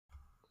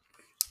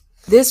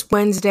This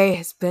Wednesday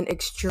has been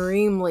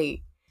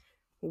extremely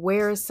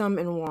wearisome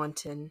and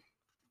wanton.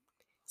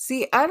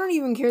 See, I don't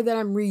even care that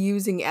I'm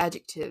reusing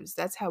adjectives.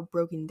 That's how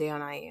broken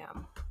down I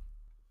am.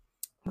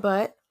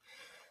 But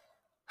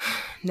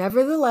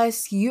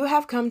nevertheless, you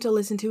have come to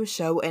listen to a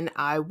show and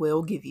I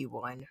will give you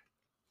one.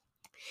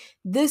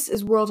 This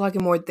is World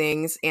Talking More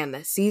Things and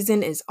the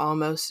season is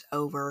almost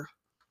over.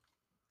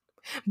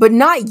 But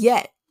not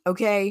yet,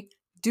 okay?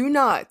 Do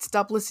not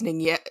stop listening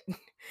yet.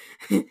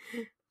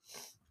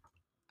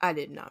 I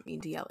did not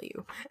mean to yell at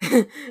you.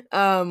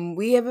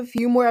 We have a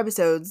few more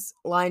episodes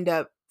lined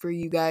up for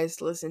you guys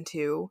to listen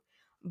to,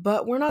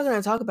 but we're not going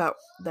to talk about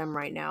them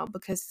right now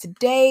because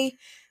today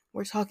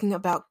we're talking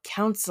about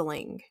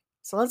counseling.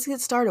 So let's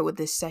get started with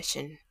this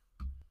session.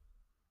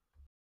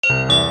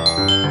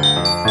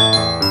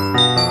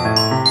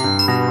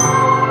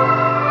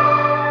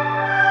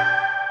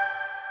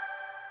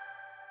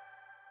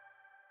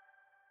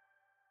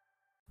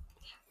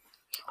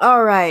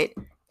 All right,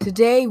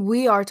 today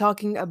we are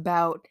talking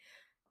about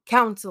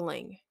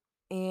counseling,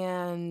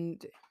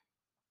 and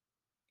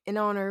in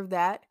honor of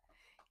that,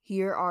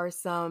 here are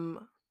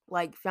some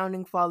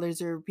founding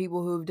fathers or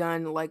people who have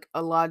done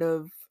a lot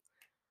of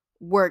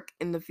work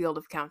in the field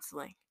of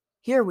counseling.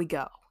 Here we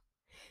go.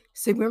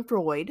 Sigmund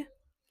Freud,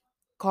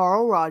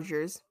 Carl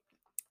Rogers,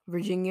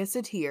 Virginia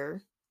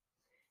Satir,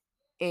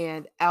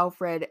 and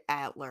Alfred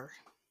Adler.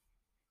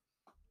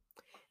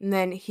 And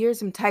then here's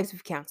some types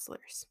of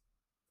counselors.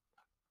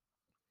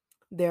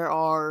 There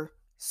are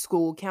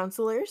school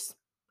counselors,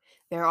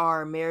 there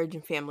are marriage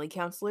and family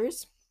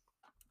counselors,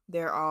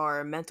 there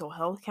are mental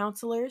health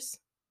counselors,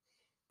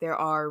 there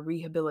are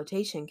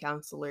rehabilitation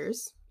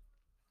counselors,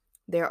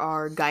 there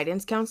are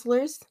guidance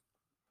counselors,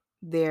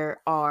 there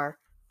are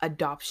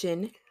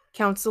adoption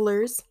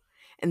counselors,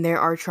 and there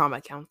are trauma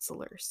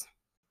counselors.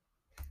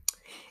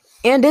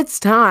 And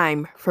it's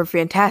time for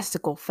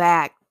fantastical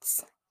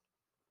facts.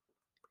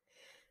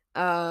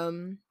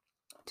 Um,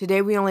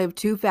 Today we only have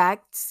 2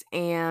 facts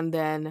and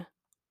then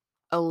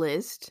a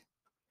list.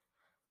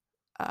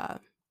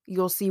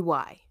 You'll see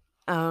why.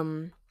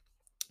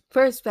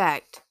 First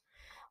fact: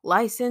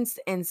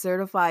 licensed and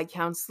certified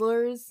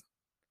counselors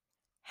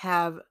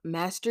have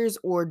master's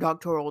or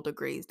doctoral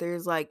degrees.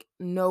 There's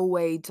no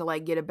way to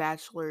get a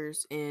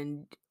bachelor's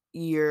and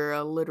you're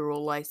a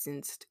literal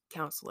licensed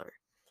counselor.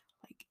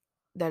 Like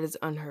that is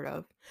unheard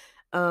of.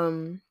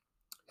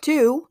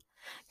 2,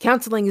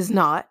 counseling is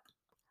not,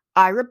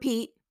 I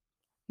repeat,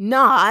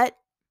 not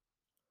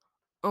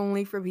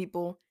only for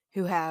people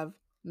who have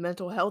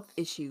mental health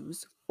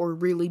issues or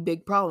really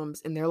big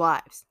problems in their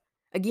lives.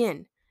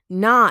 Again,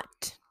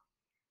 not,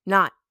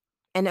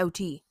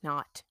 N-O-T,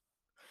 not.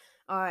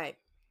 All right.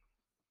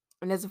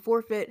 And as a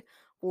forfeit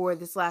for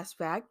this last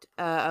fact,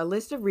 a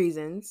list of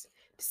reasons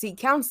to seek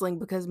counseling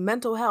because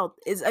mental health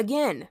is,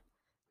 again,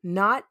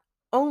 not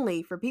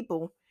only for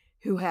people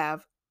who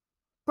have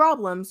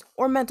problems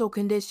or mental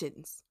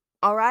conditions.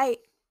 All right?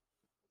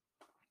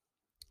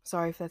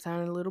 Sorry if that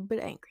sounded a little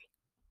bit angry.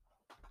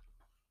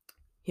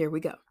 Here we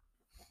go.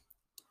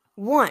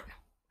 1.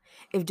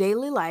 If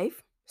daily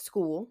life,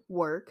 school,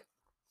 work,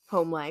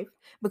 home life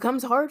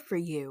becomes hard for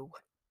you.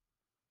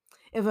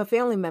 If a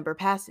family member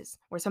passes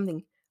or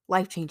something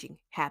life-changing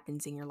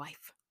happens in your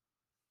life.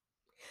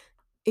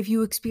 If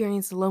you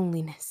experience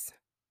loneliness.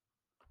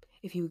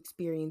 If you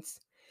experience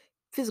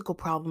physical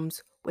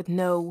problems with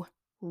no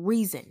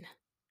reason.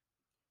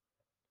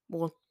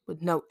 Well,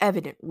 with no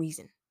evident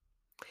reason.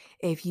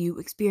 If you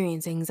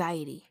experience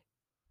anxiety.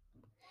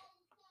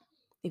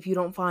 If you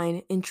don't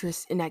find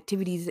interest in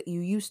activities that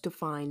you used to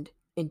find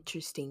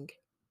interesting.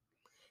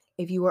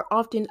 If you are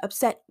often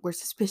upset or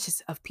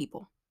suspicious of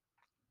people.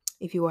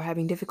 If you are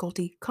having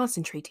difficulty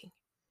concentrating.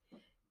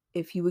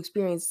 If you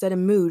experience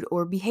sudden mood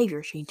or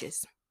behavior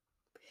changes.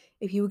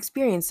 If you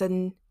experience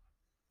sudden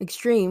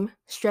extreme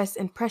stress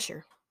and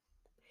pressure.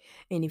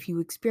 And if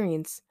you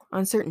experience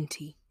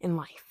uncertainty in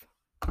life.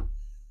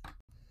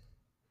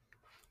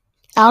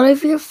 Out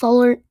of your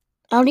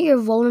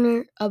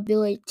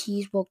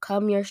vulnerabilities will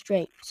come your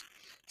strengths.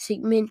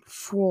 Sigmund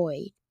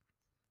Freud.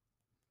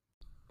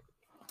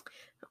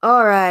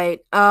 All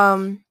right.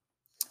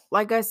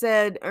 Like I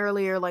said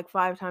earlier,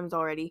 5 times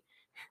already.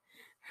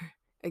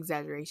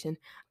 Exaggeration.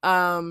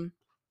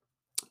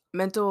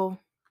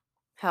 Mental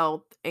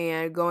health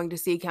and going to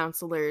see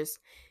counselors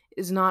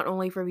is not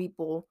only for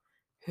people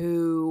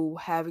who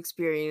have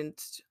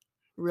experienced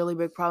really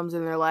big problems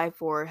in their life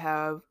or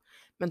have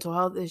mental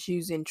health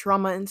issues and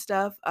trauma and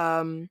stuff.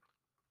 I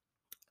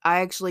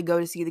actually go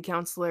to see the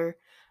counselor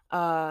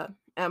at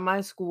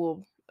my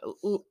school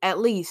at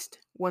least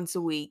once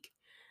a week,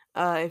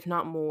 if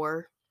not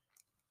more.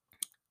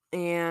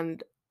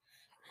 And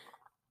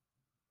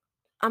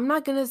I'm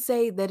not going to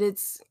say that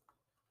it's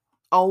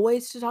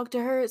always to talk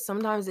to her.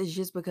 Sometimes it's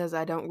just because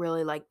I don't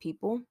really like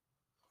people.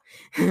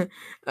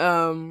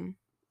 um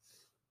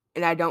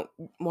and I don't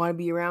want to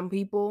be around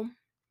people.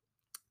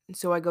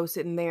 So I go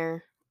sit in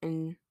there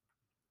and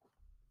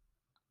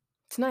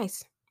it's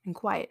nice and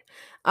quiet.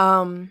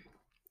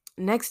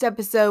 Next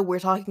episode we're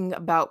talking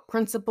about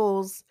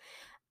principles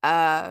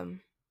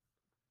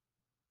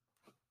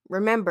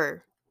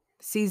Remember,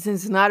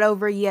 season's not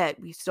over yet.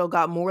 We still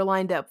got more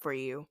lined up for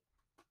you.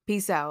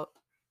 Peace out.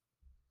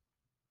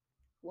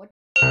 What?